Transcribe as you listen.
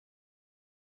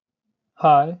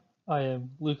Hi, I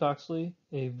am Luke Oxley,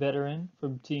 a veteran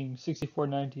from Team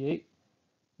 6498,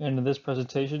 and in this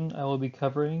presentation I will be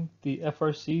covering the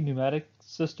FRC Pneumatic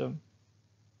system.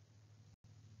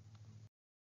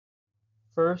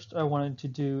 First, I wanted to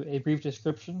do a brief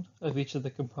description of each of the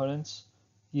components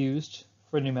used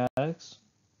for pneumatics.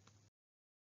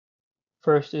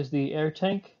 First is the air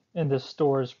tank, and this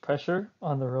stores pressure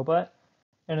on the robot,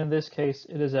 and in this case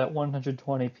it is at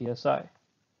 120 psi.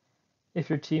 If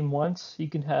your team wants, you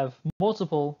can have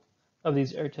multiple of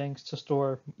these air tanks to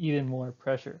store even more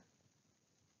pressure.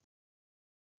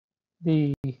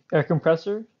 The air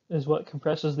compressor is what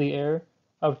compresses the air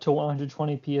up to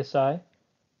 120 psi,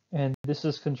 and this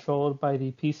is controlled by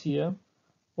the PCM,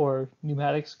 or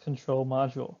Pneumatics Control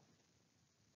Module.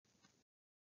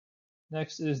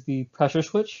 Next is the pressure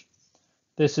switch.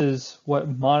 This is what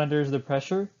monitors the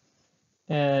pressure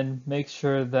and makes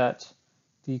sure that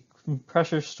the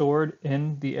pressure stored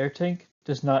in the air tank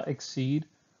does not exceed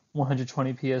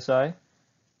 120 psi.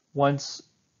 Once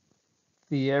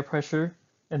the air pressure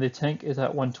in the tank is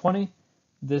at 120,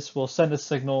 this will send a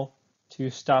signal to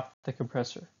stop the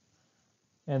compressor.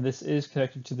 And this is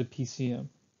connected to the PCM.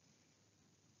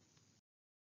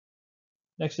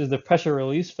 Next is the pressure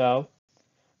release valve.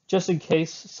 Just in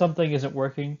case something isn't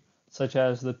working, such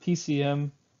as the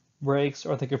PCM breaks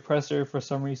or the compressor for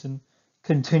some reason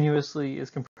continuously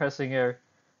is compressing air,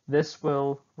 this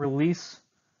will release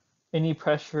any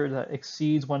pressure that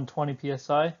exceeds 120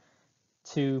 psi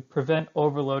to prevent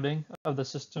overloading of the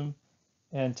system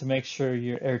and to make sure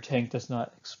your air tank does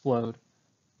not explode,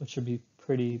 which would be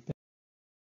pretty bad.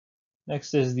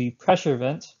 Next is the pressure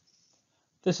vent.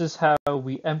 This is how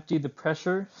we empty the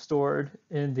pressure stored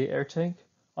in the air tank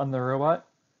on the robot.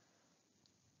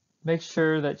 Make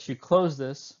sure that you close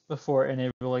this before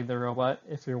enabling the robot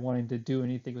if you're wanting to do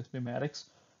anything with pneumatics,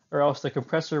 or else the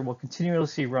compressor will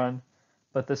continuously run,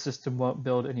 but the system won't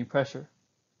build any pressure.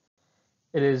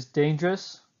 It is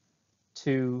dangerous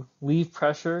to leave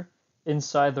pressure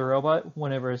inside the robot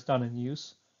whenever it's not in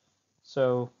use.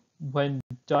 So when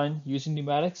done using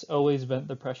pneumatics, always vent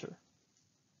the pressure.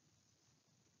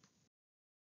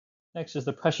 Next is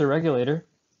the pressure regulator.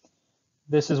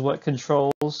 This is what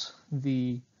controls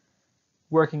the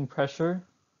working pressure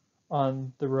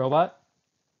on the robot.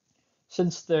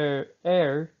 Since their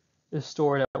air is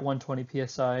stored at 120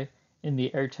 psi in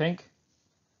the air tank,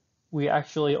 we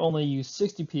actually only use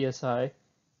 60 psi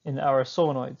in our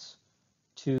solenoids.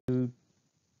 To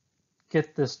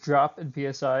get this drop in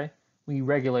psi, we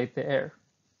regulate the air.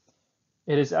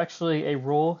 It is actually a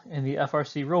rule in the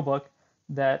FRC rulebook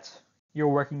that your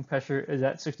working pressure is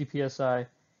at 60 psi,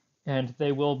 and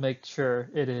they will make sure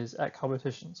it is at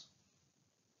competitions.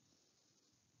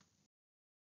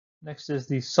 Next is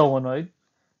the solenoid.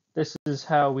 This is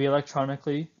how we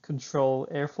electronically control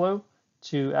airflow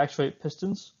to actuate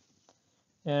pistons,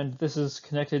 and this is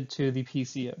connected to the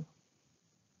PCM.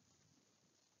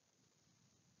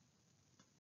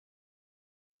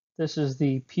 This is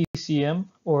the PCM,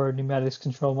 or Pneumatics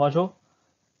Control Module,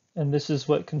 and this is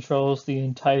what controls the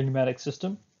entire pneumatic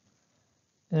system.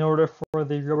 In order for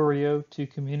the rubber Rio to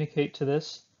communicate to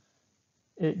this,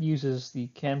 it uses the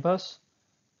CAN bus.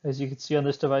 As you can see on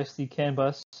this device, the CAN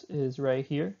bus is right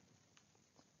here.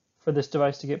 For this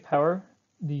device to get power,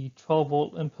 the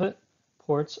 12-volt input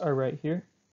ports are right here.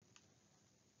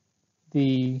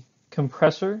 The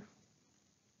compressor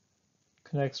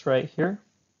connects right here.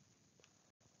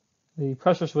 The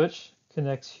pressure switch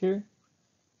connects here.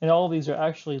 And all of these are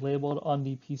actually labeled on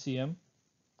the PCM.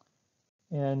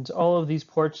 And all of these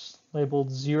ports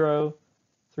labeled 0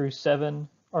 through 7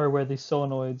 are where the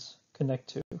solenoids connect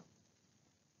to.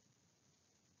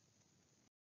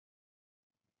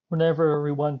 Whenever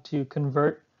we want to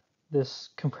convert this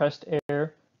compressed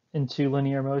air into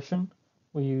linear motion,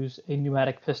 we use a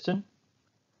pneumatic piston.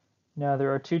 Now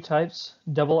there are two types,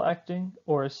 double acting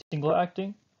or single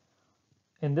acting.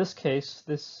 In this case,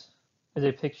 this is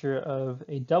a picture of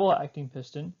a double acting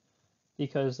piston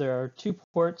because there are two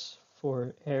ports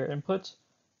for air input,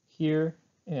 here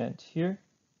and here.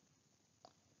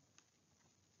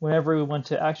 Whenever we want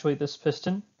to actuate this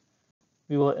piston,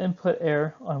 we will input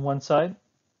air on one side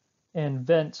and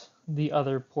vent the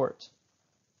other port.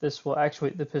 This will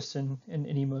actuate the piston in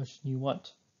any motion you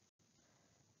want.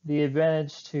 The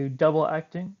advantage to double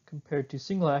acting compared to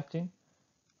single acting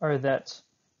are that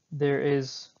there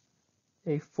is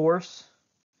a force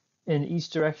in each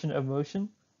direction of motion.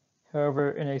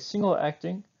 However, in a single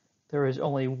acting, there is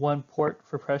only one port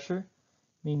for pressure,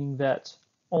 meaning that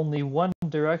only one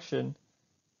direction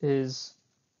is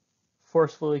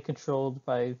forcefully controlled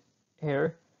by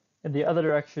air, and the other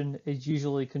direction is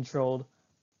usually controlled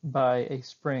by a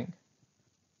spring.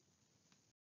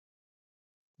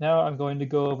 Now I'm going to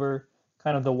go over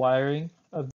kind of the wiring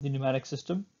of the pneumatic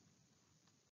system.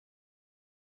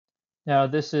 Now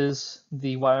this is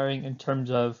the wiring in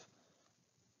terms of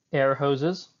air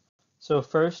hoses. So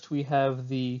first we have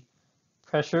the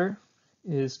pressure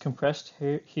is compressed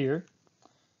here.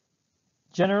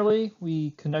 Generally,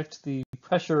 we connect the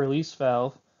pressure release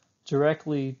valve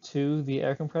directly to the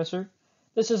air compressor.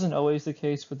 This isn't always the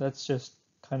case, but that's just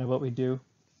kind of what we do.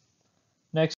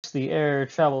 Next, the air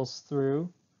travels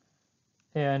through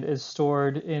and is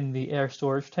stored in the air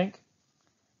storage tank.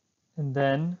 And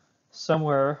then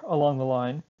somewhere along the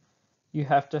line, you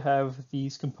have to have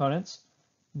these components.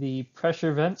 The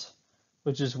pressure vent,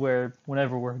 which is where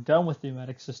whenever we're done with the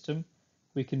pneumatic system,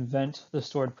 we can vent the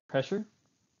stored pressure.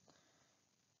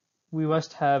 We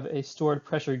must have a stored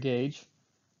pressure gauge,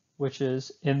 which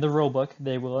is in the rulebook.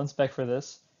 They will inspect for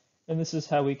this. And this is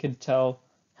how we can tell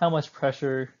how much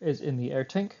pressure is in the air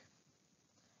tank.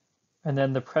 And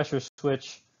then the pressure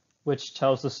switch, which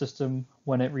tells the system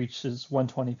when it reaches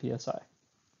 120 psi.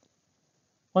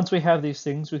 Once we have these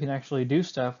things, we can actually do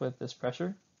stuff with this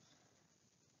pressure.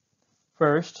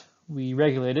 First, we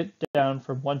regulate it down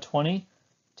from 120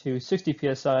 to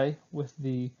 60 psi with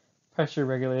the pressure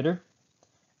regulator.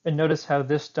 And notice how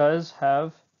this does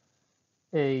have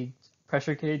a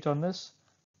pressure gauge on this.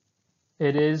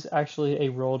 It is actually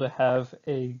a rule to have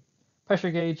a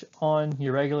pressure gauge on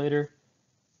your regulator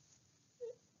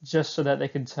just so that they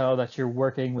can tell that you're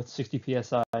working with 60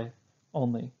 psi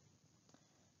only.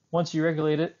 Once you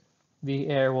regulate it, the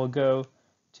air will go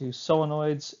to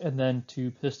solenoids and then to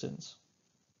pistons.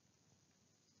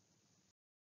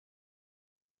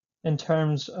 In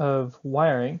terms of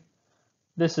wiring,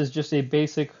 this is just a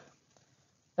basic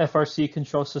FRC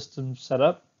control system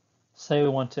setup. Say we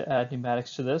want to add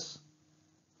pneumatics to this.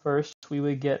 First, we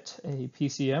would get a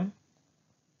PCM,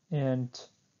 and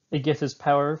it gets its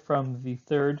power from the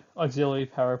third auxiliary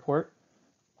power port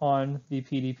on the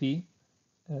PDP,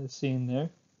 as seen there.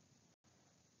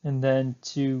 And then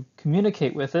to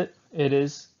communicate with it, it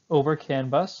is over CAN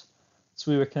bus.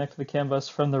 So we would connect the CAN bus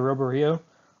from the Roborio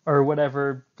or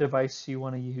whatever device you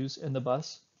want to use in the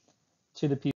bus to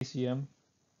the PCM.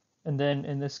 And then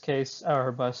in this case,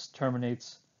 our bus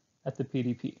terminates at the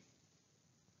PDP.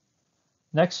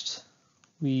 Next,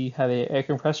 we have an air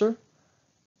compressor,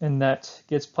 and that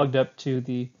gets plugged up to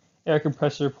the air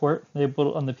compressor port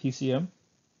labeled on the PCM.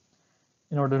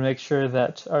 In order to make sure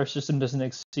that our system doesn't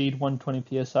exceed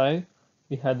 120 psi,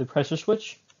 we have the pressure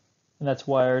switch, and that's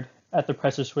wired at the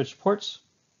pressure switch ports.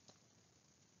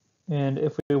 And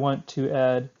if we want to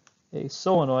add a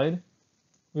solenoid,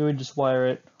 we would just wire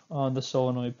it on the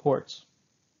solenoid ports.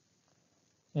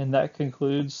 And that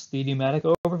concludes the pneumatic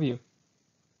overview.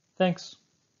 Thanks.